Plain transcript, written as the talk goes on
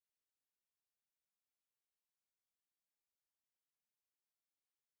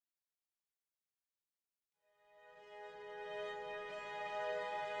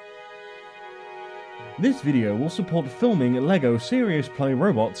This video will support filming LEGO Serious Play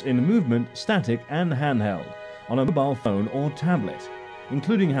robots in movement, static and handheld, on a mobile phone or tablet,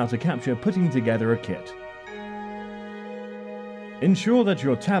 including how to capture putting together a kit. Ensure that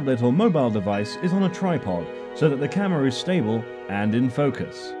your tablet or mobile device is on a tripod so that the camera is stable and in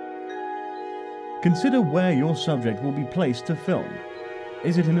focus. Consider where your subject will be placed to film.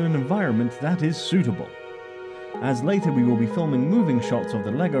 Is it in an environment that is suitable? As later we will be filming moving shots of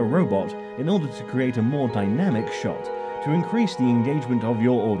the LEGO robot in order to create a more dynamic shot to increase the engagement of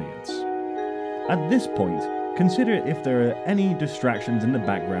your audience. At this point, consider if there are any distractions in the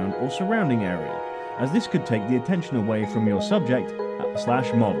background or surrounding area, as this could take the attention away from your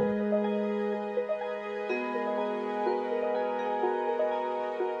subject/model.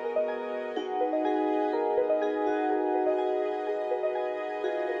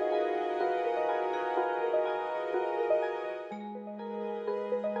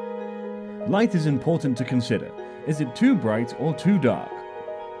 Light is important to consider. Is it too bright or too dark?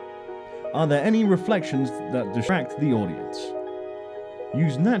 Are there any reflections that distract the audience?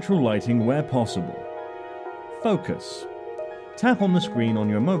 Use natural lighting where possible. Focus. Tap on the screen on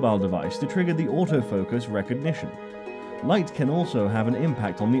your mobile device to trigger the autofocus recognition. Light can also have an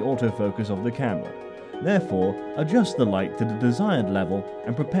impact on the autofocus of the camera. Therefore, adjust the light to the desired level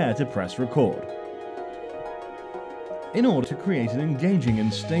and prepare to press record. In order to create an engaging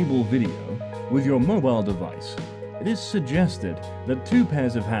and stable video with your mobile device, it is suggested that 2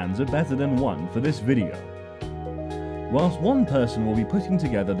 pairs of hands are better than 1 for this video. Whilst one person will be putting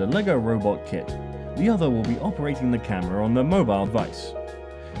together the LEGO robot kit, the other will be operating the camera on the mobile device.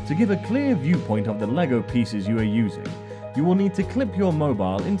 To give a clear viewpoint of the LEGO pieces you are using, you will need to clip your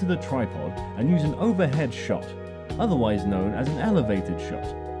mobile into the tripod and use an overhead shot, otherwise known as an elevated shot.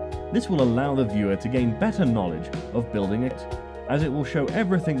 This will allow the viewer to gain better knowledge of building it, as it will show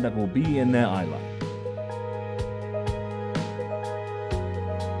everything that will be in their eye line.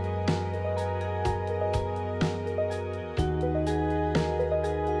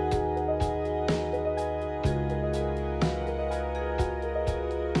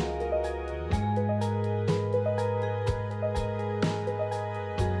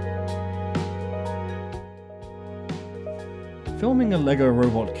 Filming a LEGO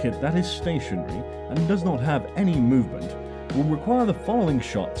robot kit that is stationary and does not have any movement will require the following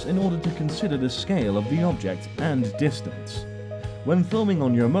shots in order to consider the scale of the object and distance. When filming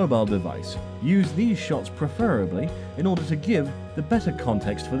on your mobile device, use these shots preferably in order to give the better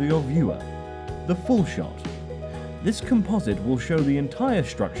context for your viewer. The full shot. This composite will show the entire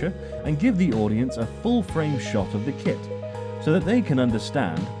structure and give the audience a full frame shot of the kit, so that they can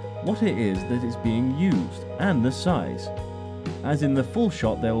understand what it is that is being used and the size. As in the full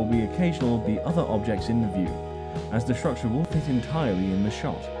shot, there will be occasionally other objects in the view, as the structure will fit entirely in the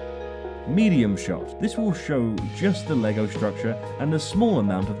shot. Medium shot. This will show just the LEGO structure and a small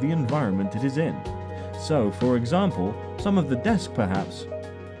amount of the environment it is in. So, for example, some of the desk perhaps.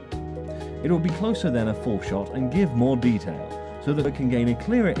 It will be closer than a full shot and give more detail, so that it can gain a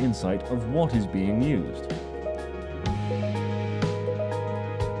clearer insight of what is being used.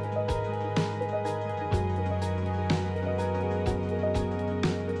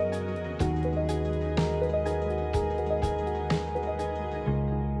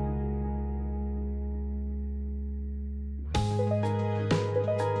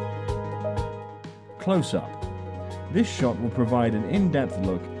 Close-up. This shot will provide an in-depth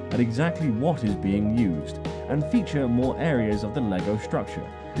look at exactly what is being used and feature more areas of the LEGO structure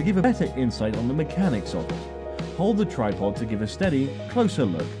to give a better insight on the mechanics of it. Hold the tripod to give a steady, closer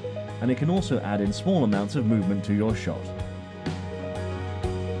look, and it can also add in small amounts of movement to your shot.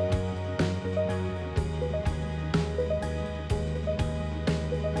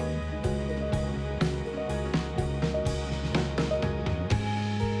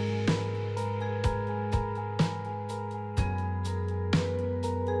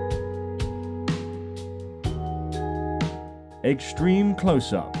 Extreme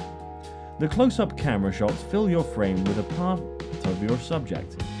close-up. The close-up camera shots fill your frame with a part of your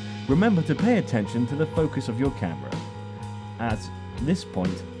subject. Remember to pay attention to the focus of your camera. At this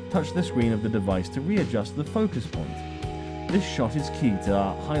point, touch the screen of the device to readjust the focus point. This shot is key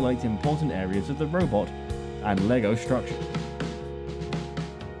to highlight important areas of the robot and LEGO structure.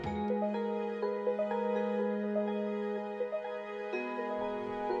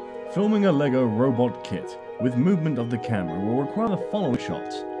 Filming a LEGO robot kit with movement of the camera will require the following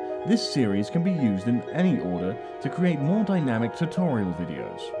shots. This series can be used in any order to create more dynamic tutorial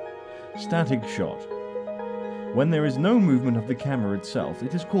videos. Static shot. When there is no movement of the camera itself,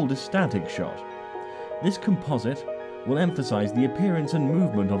 it is called a static shot. This composite will emphasize the appearance and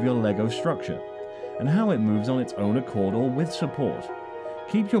movement of your LEGO structure, and how it moves on its own accord or with support.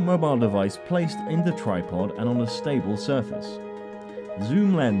 Keep your mobile device placed in the tripod and on a stable surface.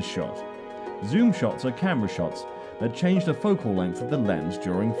 Zoom lens shot. Zoom shots are camera shots that change the focal length of the lens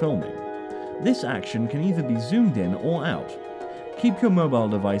during filming. This action can either be zoomed in or out. Keep your mobile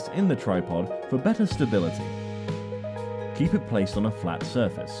device in the tripod for better stability. Keep it placed on a flat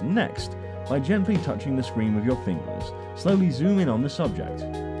surface. Next, by gently touching the screen with your fingers, slowly zoom in on the subject.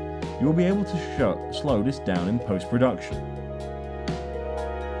 You will be able to slow this down in post-production.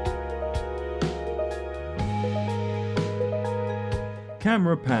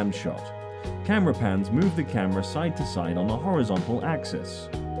 Camera pan shot. Camera pans move the camera side to side on a horizontal axis.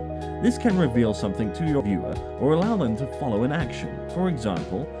 This can reveal something to your viewer or allow them to follow an action, for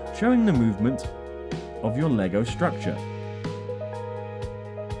example, showing the movement of your Lego structure.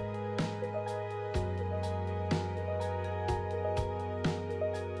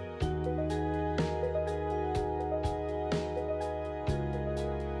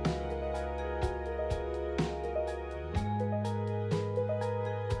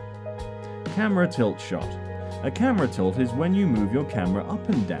 Camera tilt shot. A camera tilt is when you move your camera up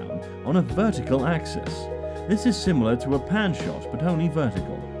and down on a vertical axis. This is similar to a pan shot, but only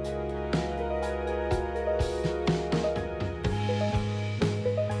vertical.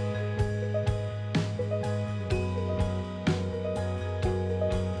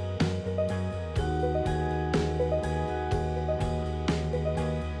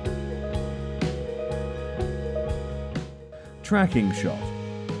 Tracking shot.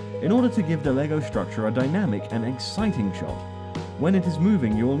 In order to give the Lego structure a dynamic and exciting shot, when it is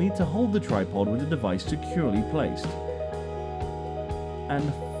moving you will need to hold the tripod with the device securely placed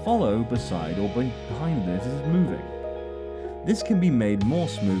and follow beside or behind it as it is moving. This can be made more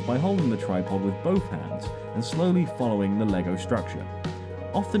smooth by holding the tripod with both hands and slowly following the Lego structure.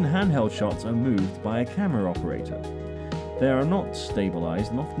 Often handheld shots are moved by a camera operator. They are not stabilized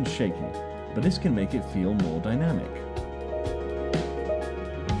and often shaky, but this can make it feel more dynamic.